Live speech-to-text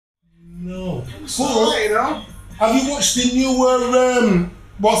It's alright, you know. Have you watched the new,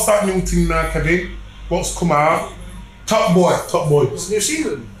 what's that new thing now, Kevin? What's come out? Top Boy. It's a new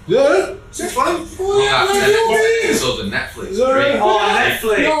season. Yeah? It's fine. Episodes of Netflix.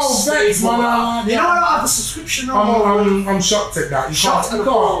 Netflix. No, thanks, man. You know I don't have a subscription no more. I'm shocked at that. You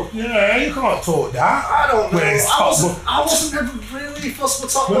can't talk that. I don't know. Where's I wasn't ever really fussed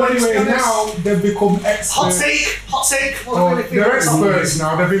with Top Boy. But anyway, now they've become experts. Hot take. They're experts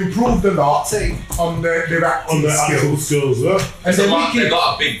now. They've improved a lot take. on their acting skills. And they've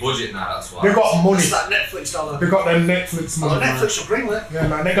got a big budget now, that's why. They've got money. It's that Netflix dollar. They got their Netflix money. Oh, Netflix will bring it. Yeah,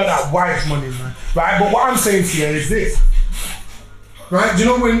 man. They got that white money, man. Right, but what I'm saying to you is this. Right, do you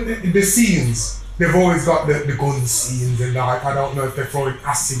know when the scenes, they've always got the gun scenes and like, I don't know if they're throwing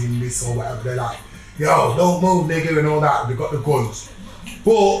acid in this or whatever, they're like, yo, don't move nigga and all that, they've got the guns.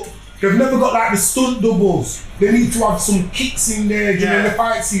 But they've never got like the stunt doubles. They need to have some kicks in there during the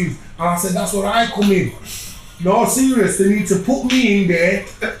fight scenes. And I said, that's where I come in. No, serious, they need to put me in there,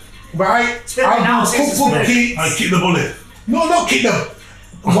 right? I'll do couple kicks. I kick the bullet. No, not kick them.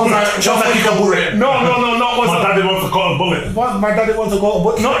 Kick a bullet. No, not my daddy wants to cut a bullet. My daddy wants to cut a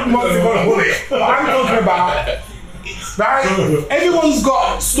bullet. Not wants to cut a bullet. But I'm talking about, right? Everyone's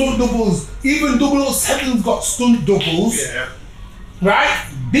got stunt doubles. Even 007's got stunt doubles. Yeah. Right?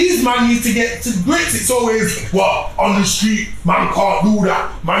 These man need to get to grips. It's always, what, on the street, man can't do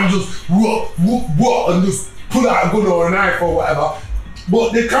that. Man just what, and just pull out a gun or a knife or whatever.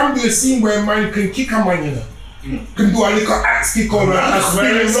 But there can be a scene where a man can kick a man, you know. Can do a little axe kick or a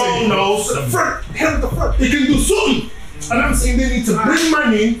spinning roll nose to the front, hit the front. He can do something. And I'm saying they need to bring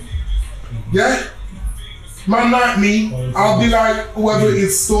man in, yeah? Man like me, I'll be like whoever it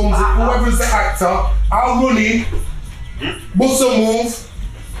is, Storms, whoever's the actor, I'll run in, bust a move,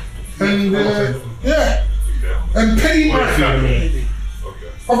 and yeah, and pay man.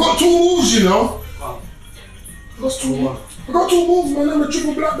 I've got 2 moves, you know. I got 2 moves, man. I'm a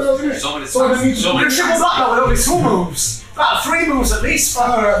triple black belt, innit? So many Triple black belt with only 2 moves. About 3 moves at least.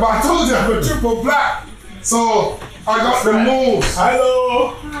 Alright, but I told you I'm a triple black. So I got the moves.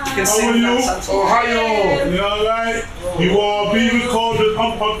 Hello. How are you? Ohio. You alright? You are being recorded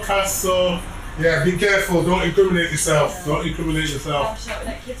on podcast, so yeah, be careful. Don't incriminate yourself.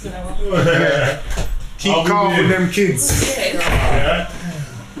 Keep calm with them kids.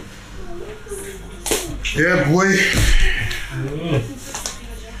 Yeah, boy.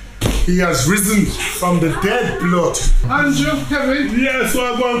 He has risen from the dead, blood. Andrew, Kevin. Yeah, so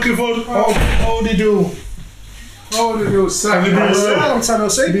I'm going Clifford. How do you do? How do you do, sir? Long time no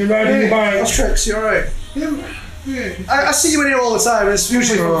see. Been riding the bike. That's tricks, you alright? Yeah. I see you in here all the time, it's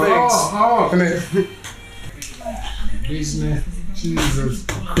usually from things. Innit? Business. Jesus.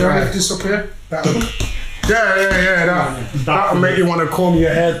 Yeah, lift this up here. That'll make you want to comb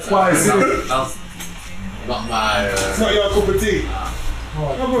your hair twice. Not my. It's not your cup of tea.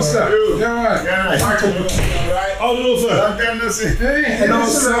 What's that? Yeah, right. Oh, no, sir. Long time no see. Hello,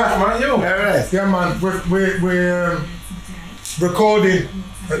 sir. Man, yo. Yeah, man. We're recording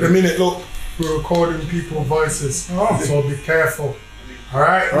at the minute. Look, we're recording people's voices. So be careful. All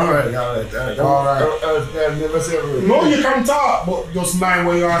right. No, you can talk, but just mind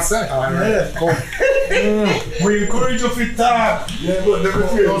what you are saying. Yeah. Come. We encourage you to talk. Yeah, but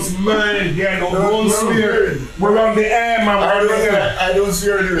just mind. Yeah, don't fear. We're on the air, man. I don't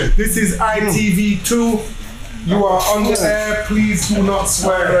fear it. This is ITV2. You are on the air. Please do not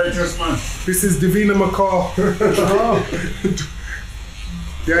swear. Righteous man. This is Davina McCall.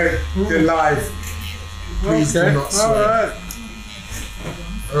 Yeah, they're live. Please do not swear.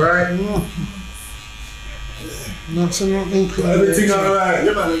 Alright. Everything alright?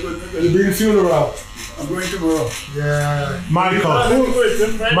 Yeah, man, good. You been funeral? I'm going tomorrow. Yeah. Michael.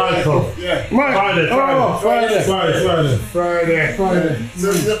 Yeah. Friday. So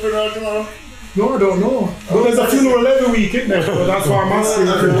is the funeral tomorrow? No, I don't know. But there's a funeral every week, isn't there? So that's why I'm asking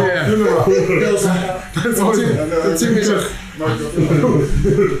if you're doing funeral.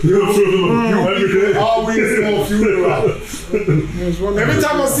 You always go funeral. Every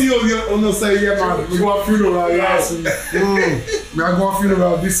time I see you, you say, yeah, man, we go funeral. You ask me. We are going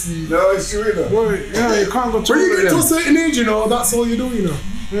funeral this week. No, it's true, you know. Yeah, you can't go to. When you get to a certain age, you know, that's all you do, you know.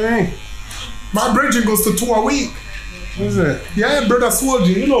 My brethren goes to 2 a week. Is it? Yeah, Brother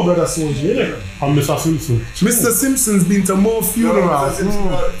Soldier. You know Brother Soldier, innit? I'm Mr. Simpson. Mr. Simpson's been to more funerals.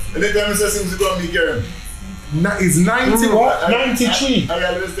 Anytime Mr. Simpson go and meet Garen. He's 90 what? 93.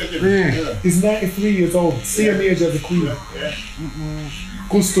 He's 93 years old. Same age as the Queen.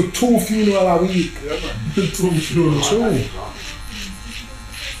 Goes to 2 funerals a week. 2 funerals.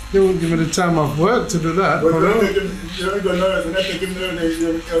 They won't give me the time off work to do that. But you don't take him, you don't go nowhere. When I take him there,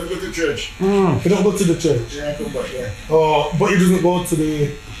 you go to church. You don't go to the church. Yeah, I come back, yeah. Oh, but he doesn't go to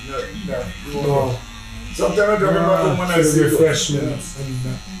the No. You won't no. go. Sometimes I don't remember when I to see the you. refreshments and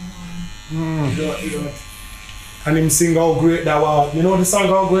that. You don't. And him sing how great thou art. You know the song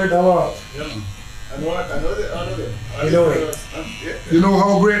how great thou art? Yeah. I know them. You know it? Yeah. You know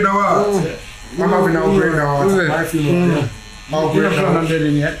how great thou art? I'm having how great thou art. Is it? My funeral. Yeah. How You're great not thou planning on art. dead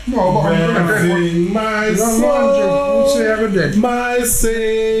in yet. No, but I'm gonna tell you. Sing my You say I'm dead. my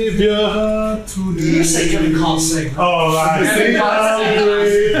Savior to You say Kevin can't sing. Oh, I sing how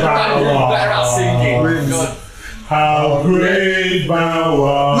great thou Better at singing. art. God. How great thou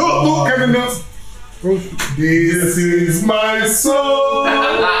art. Look, Kevin Nuts. This is my soul.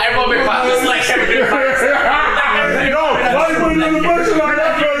 Everyone be back just like everything. No, why you put the pressure on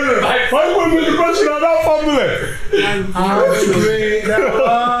that family? Why you put the pressure on that family? How great thou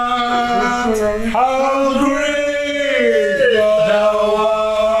art. How great thou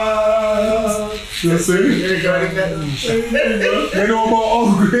art. You see? You know about how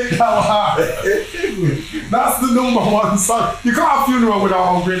great thou art. That's the #1 song. You can't have a funeral without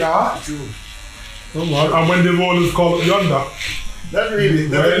how great thou art. Come on. And when the roll is called yonder. Not really.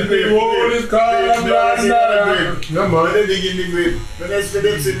 When the roll is called yonder. Yeah, When man. they dig in the grave. When they spend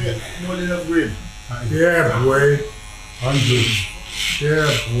them sitting more than enough grave. Yeah, boy. 100. Yeah,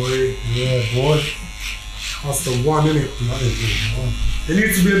 boy. Yeah, boy. That's the one, innit? It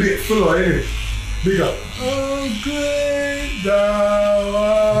needs to be a bit fuller, innit? Bigger. How great thou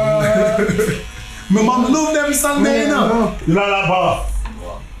art. My mom love them song there, you know. You like that bar?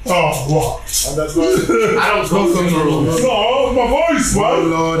 Oh, what? And that's why. I don't go to the room. No, my voice, Oh man.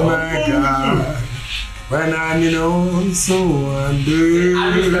 Lord, my God. When I'm, so under. I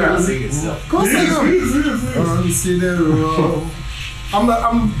just better at singing stuff. Of course I am. Consider all.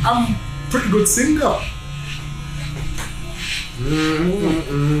 I'm pretty good singer.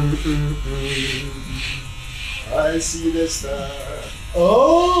 I see the star.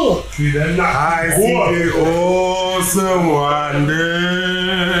 Oh, See, then that. I see the awesome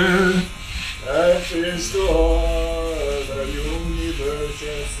wonder. I face to all the universe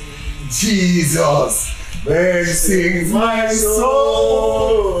shall see. Jesus, then sings my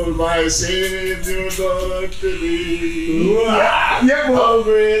soul. My Savior God to be. Yeah, boy. How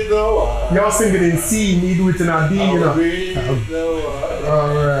great thou art. Y'all singing in C, me do it in a D, you How know. great thou art.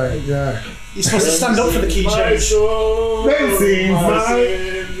 Alright, yeah. You're supposed to stand up for the key My change. soul, Then sings my my-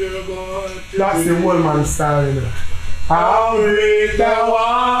 Savior God to That's the be. old man style, you know. How great thou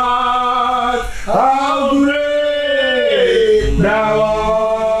art, how great thou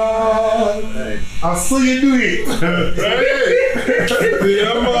art. I saw you do it. Yeah,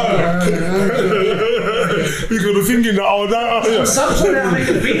 man. You got to think in that all that. Stop trying to make a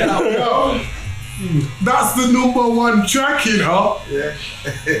beat out. That's the #1 track, you know. Yeah.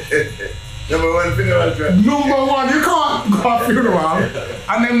 Number one funeral track. #1, you can't go a funeral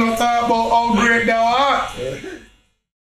and them not talk about how great